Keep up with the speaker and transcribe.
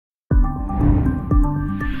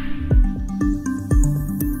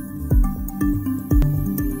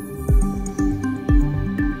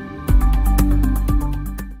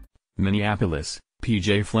Minneapolis,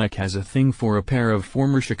 PJ Fleck has a thing for a pair of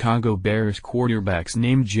former Chicago Bears quarterbacks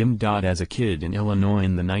named Jim. As a kid in Illinois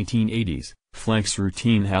in the 1980s, Fleck's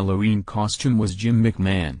routine Halloween costume was Jim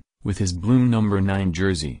McMahon, with his blue number 9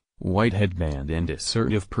 jersey, white headband and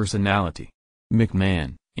assertive personality.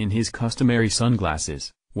 McMahon, in his customary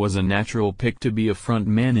sunglasses, was a natural pick to be a front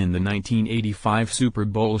man in the 1985 Super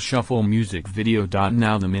Bowl Shuffle music video.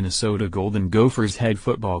 Now the Minnesota Golden Gophers head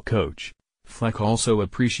football coach, Fleck also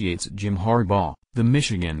appreciates Jim Harbaugh, the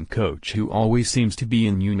Michigan coach who always seems to be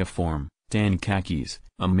in uniform, tan khakis,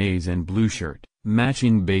 a maize and blue shirt,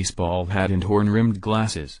 matching baseball hat and horn-rimmed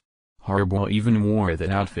glasses. Harbaugh even wore that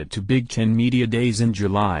outfit to Big Ten Media Days in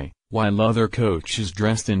July, while other coaches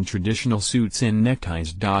dressed in traditional suits and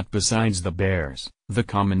neckties. Besides the Bears, the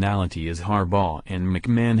commonality is Harbaugh and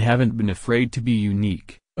McMahon haven't been afraid to be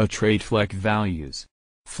unique, a trait Fleck values.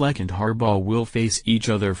 Fleck and Harbaugh will face each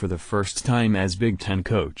other for the first time as Big Ten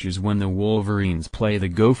coaches when the Wolverines play the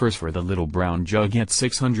Gophers for the Little Brown Jug at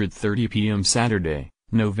 6:30 p.m. Saturday,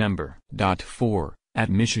 November 4, at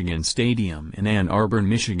Michigan Stadium in Ann Arbor,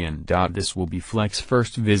 Michigan. This will be Fleck's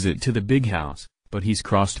first visit to the Big House, but he's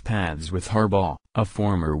crossed paths with Harbaugh, a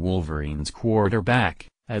former Wolverines quarterback,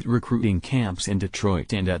 at recruiting camps in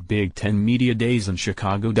Detroit and at Big Ten Media Days in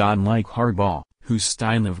Chicago. Like Harbaugh, whose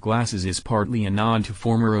style of glasses is partly a nod to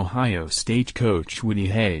former Ohio State coach Woody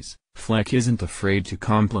Hayes, Fleck isn't afraid to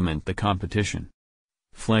compliment the competition.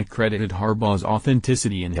 Fleck credited Harbaugh's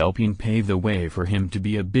authenticity in helping pave the way for him to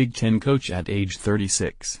be a Big Ten coach at age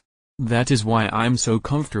 36. "That is why I'm so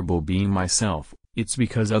comfortable being myself, it's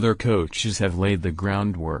because other coaches have laid the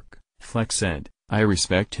groundwork," Fleck said. "I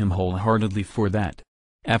respect him wholeheartedly for that."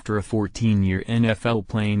 After a 14-year NFL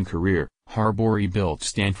playing career, Harbaugh rebuilt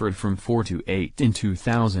Stanford from 4-8 in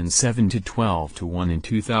 2007 to 12-1 in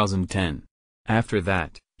 2010. After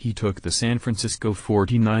that, he took the San Francisco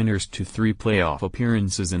 49ers to 3 playoff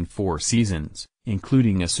appearances in 4 seasons,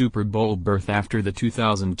 including a Super Bowl berth after the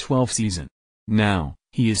 2012 season. Now,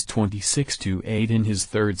 he is 26-8 in his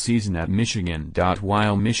 3rd season at Michigan.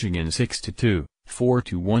 While Michigan 6-2,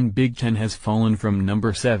 4-1 Big Ten has fallen from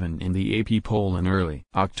number 7 in the AP poll in early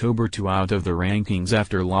October to out of the rankings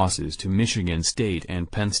after losses to Michigan State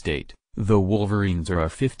and Penn State. The Wolverines are a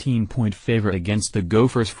 15-point favorite against the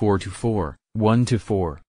Gophers 4-4,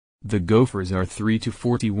 1-4. The Gophers are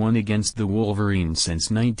 3-41 against the Wolverines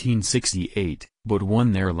since 1968, but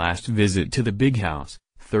won their last visit to the Big House,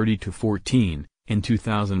 30-14, in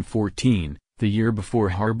 2014. The year before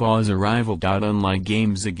Harbaugh's arrival. Unlike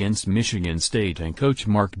games against Michigan State and coach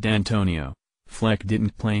Mark D'Antonio, Fleck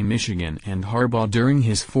didn't play Michigan and Harbaugh during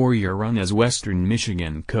his 4-year run as Western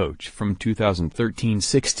Michigan coach from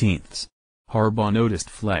 2013-16. Harbaugh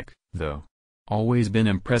noticed Fleck, though. "Always been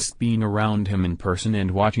impressed being around him in person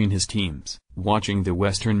and watching his teams, watching the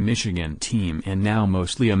Western Michigan team and now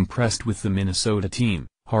mostly impressed with the Minnesota team,"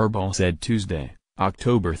 Harbaugh said Tuesday,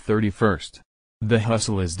 October 31. "The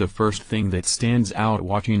hustle is the first thing that stands out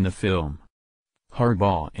watching the film."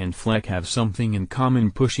 Harbaugh and Fleck have something in common: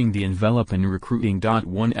 pushing the envelope and recruiting.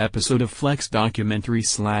 One episode of Fleck's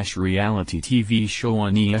documentary/reality TV show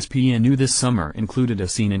on ESPNU this summer included a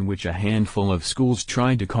scene in which a handful of schools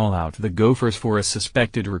tried to call out the Gophers for a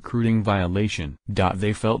suspected recruiting violation.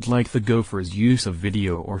 They felt like the Gophers' use of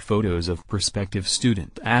video or photos of prospective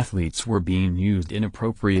student athletes were being used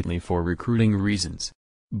inappropriately for recruiting reasons.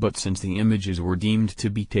 But since the images were deemed to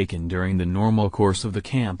be taken during the normal course of the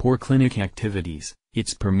camp or clinic activities,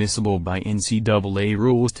 it's permissible by NCAA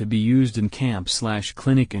rules to be used in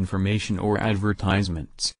camp/clinic information or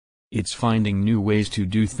advertisements. "It's finding new ways to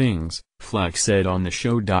do things," Fleck said on the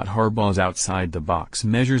show. Harbaugh's outside-the-box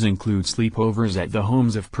measures include sleepovers at the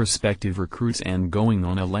homes of prospective recruits and going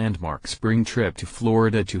on a landmark spring trip to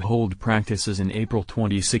Florida to hold practices in April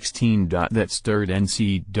 2016. That stirred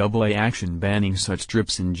NCAA action, banning such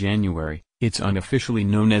trips in January. It's unofficially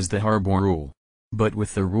known as the Harbaugh Rule. But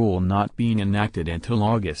with the rule not being enacted until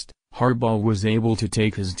August, Harbaugh was able to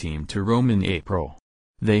take his team to Rome in April.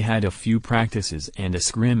 They had a few practices and a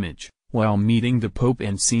scrimmage, while meeting the Pope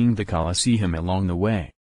and seeing the Colosseum along the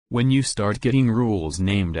way. "When you start getting rules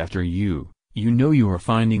named after you, you know you are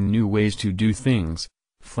finding new ways to do things,"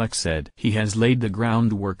 Fleck said. He has laid the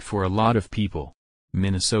groundwork for a lot of people.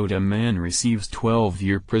 Minnesota man receives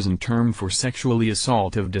 12-year prison term for sexually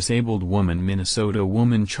assault of disabled woman. Minnesota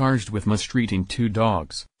woman charged with mistreating 2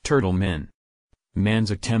 dogs. Turtle men.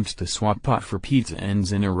 Man's attempt to swap pot for pizza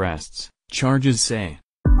ends in arrests, charges say.